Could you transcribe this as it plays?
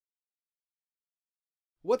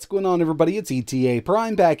What's going on, everybody? It's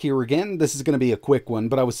ETAPRIME back here again. This is going to be a quick one,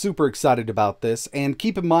 but I was super excited about this. And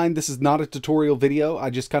keep in mind, this is not a tutorial video.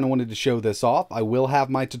 I just kind of wanted to show this off. I will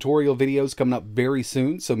have my tutorial videos coming up very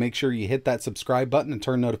soon, so make sure you hit that subscribe button and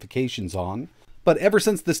turn notifications on. But ever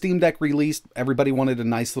since the Steam Deck released, everybody wanted a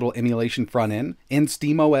nice little emulation front end in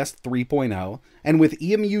SteamOS 3.0. And with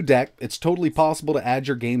EMU Deck, it's totally possible to add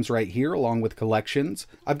your games right here along with collections.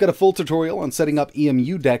 I've got a full tutorial on setting up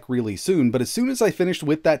EMU Deck really soon, but as soon as I finished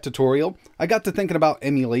with that tutorial, I got to thinking about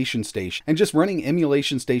Emulation Station and just running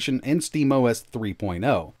Emulation Station in SteamOS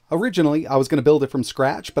 3.0. Originally, I was going to build it from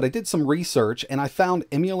scratch, but I did some research and I found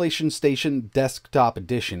Emulation Station Desktop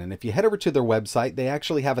Edition. And if you head over to their website, they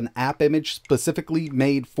actually have an app image specifically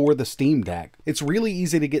made for the Steam Deck. It's really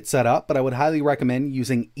easy to get set up, but I would highly recommend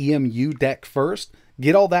using EMU Deck first.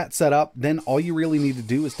 Get all that set up, then all you really need to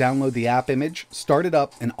do is download the app image, start it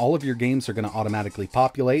up, and all of your games are going to automatically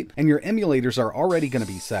populate, and your emulators are already going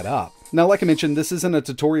to be set up. Now, like I mentioned, this isn't a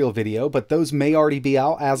tutorial video, but those may already be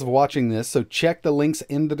out as of watching this, so check the links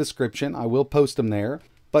in the description. I will post them there.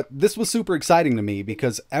 But this was super exciting to me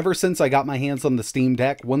because ever since I got my hands on the Steam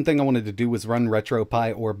Deck, one thing I wanted to do was run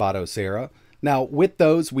RetroPie or Batocera. Now, with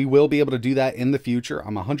those, we will be able to do that in the future.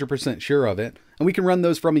 I'm 100% sure of it. And we can run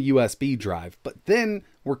those from a USB drive. But then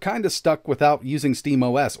we're kind of stuck without using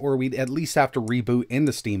SteamOS, or we'd at least have to reboot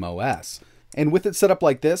into SteamOS. And with it set up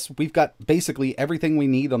like this, we've got basically everything we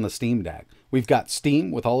need on the Steam Deck. We've got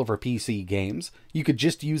Steam with all of our PC games. You could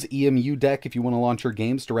just use EMU Deck if you want to launch your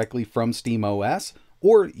games directly from SteamOS.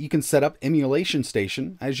 Or you can set up Emulation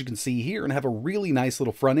Station, as you can see here, and have a really nice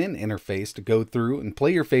little front-end interface to go through and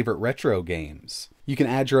play your favorite retro games. You can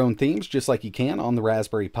add your own themes just like you can on the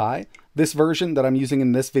Raspberry Pi. This version that I'm using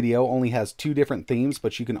in this video only has 2 different themes,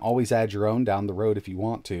 but you can always add your own down the road if you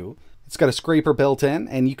want to. It's got a scraper built in,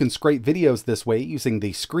 and you can scrape videos this way using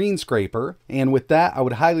the screen scraper. And with that, I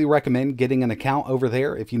would highly recommend getting an account over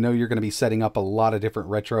there if you know you're going to be setting up a lot of different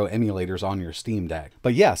retro emulators on your Steam Deck.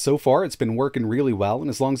 But yeah, so far it's been working really well, and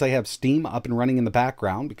as long as I have Steam up and running in the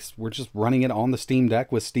background, because we're just running it on the Steam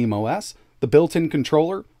Deck with SteamOS, the built-in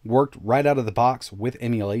controller worked right out of the box with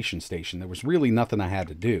Emulation Station. There was really nothing I had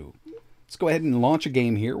to do. Let's go ahead and launch a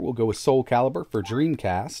game here. We'll go with Soul Calibur for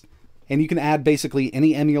Dreamcast. And you can add basically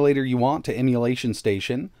any emulator you want to Emulation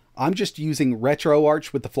Station. I'm just using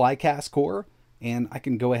RetroArch with the Flycast core, and I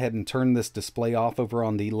can go ahead and turn this display off over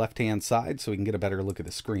on the left-hand side so we can get a better look at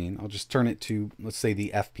the screen. I'll just turn it to, let's say,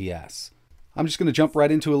 the FPS. I'm just going to jump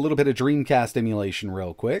right into a little bit of Dreamcast emulation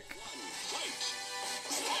real quick.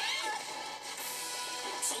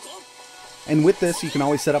 And with this, you can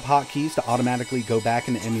always set up hotkeys to automatically go back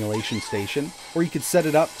into Emulation Station, or you could set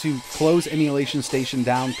it up to close Emulation Station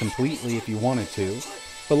down completely if you wanted to.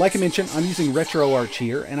 But like I mentioned, I'm using RetroArch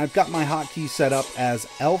here, and I've got my hotkeys set up as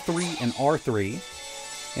L3 and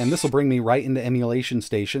R3. And this will bring me right into Emulation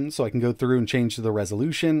Station, so I can go through and change the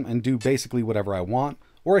resolution and do basically whatever I want.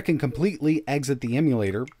 Or I can completely exit the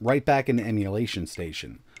emulator right back into Emulation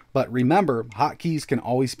Station. But remember, hotkeys can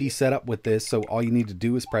always be set up with this, so all you need to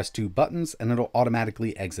do is press 2 buttons and it'll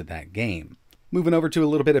automatically exit that game. Moving over to a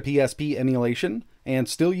little bit of PSP emulation, and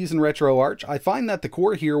still using RetroArch, I find that the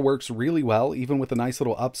core here works really well, even with a nice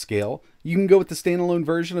little upscale. You can go with the standalone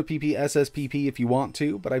version of PPSSPP if you want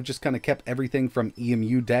to, but I've just kind of kept everything from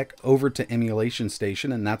EMU Deck over to Emulation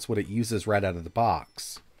Station, and that's what it uses right out of the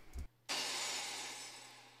box.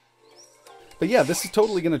 But yeah, this is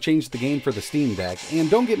totally going to change the game for the Steam Deck,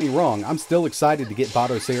 and don't get me wrong, I'm still excited to get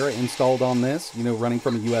Batocera installed on this, you know, running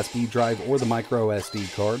from a USB drive or the micro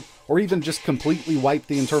SD card, or even just completely wipe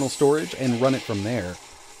the internal storage and run it from there.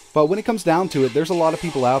 But when it comes down to it, there's a lot of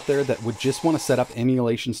people out there that would just want to set up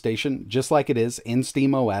Emulation Station just like it is in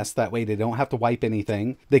SteamOS, that way they don't have to wipe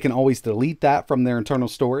anything. They can always delete that from their internal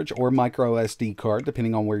storage or micro SD card,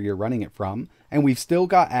 depending on where you're running it from, and we've still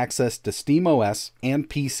got access to SteamOS and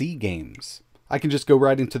PC games. I can just go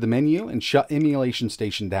right into the menu and shut Emulation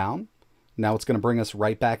Station down. Now it's going to bring us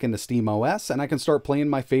right back into SteamOS, and I can start playing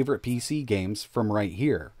my favorite PC games from right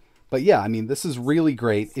here. But yeah, I mean, this is really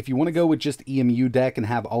great. If you want to go with just EMU Deck and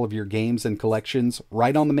have all of your games and collections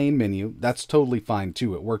right on the main menu, that's totally fine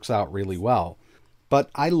too. It works out really well. But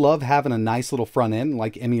I love having a nice little front end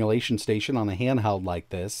like Emulation Station on a handheld like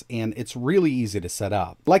this, and it's really easy to set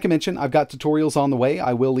up. Like I mentioned, I've got tutorials on the way.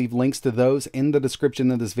 I will leave links to those in the description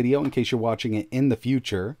of this video in case you're watching it in the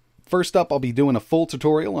future. First up, I'll be doing a full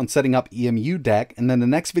tutorial on setting up EMU Deck, and then the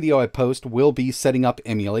next video I post will be setting up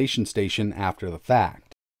Emulation Station after the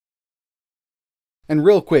fact. And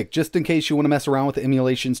real quick, just in case you want to mess around with the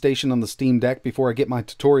Emulation Station on the Steam Deck before I get my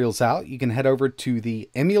tutorials out, you can head over to the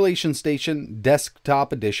Emulation Station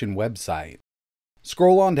Desktop Edition website.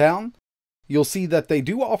 Scroll on down, you'll see that they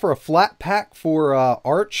do offer a flat pack for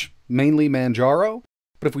Arch, mainly Manjaro.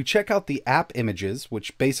 But if we check out the app images,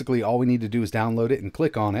 which basically all we need to do is download it and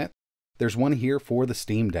click on it, there's one here for the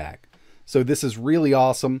Steam Deck. So this is really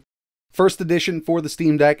awesome. First edition for the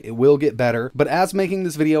Steam Deck, it will get better, but as making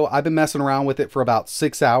this video, I've been messing around with it for about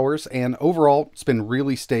 6 hours, and overall, it's been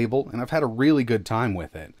really stable, and I've had a really good time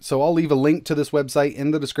with it. So I'll leave a link to this website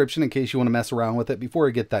in the description in case you want to mess around with it before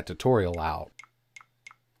I get that tutorial out.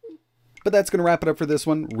 But that's going to wrap it up for this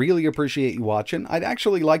one. Really appreciate you watching. I'd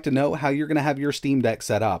actually like to know how you're going to have your Steam Deck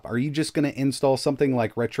set up. Are you just going to install something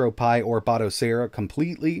like RetroPie or Batocera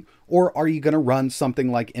completely? Or are you going to run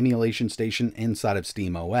something like Emulation Station inside of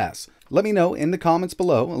SteamOS? Let me know in the comments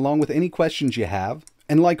below, along with any questions you have.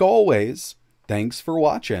 And like always, thanks for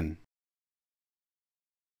watching.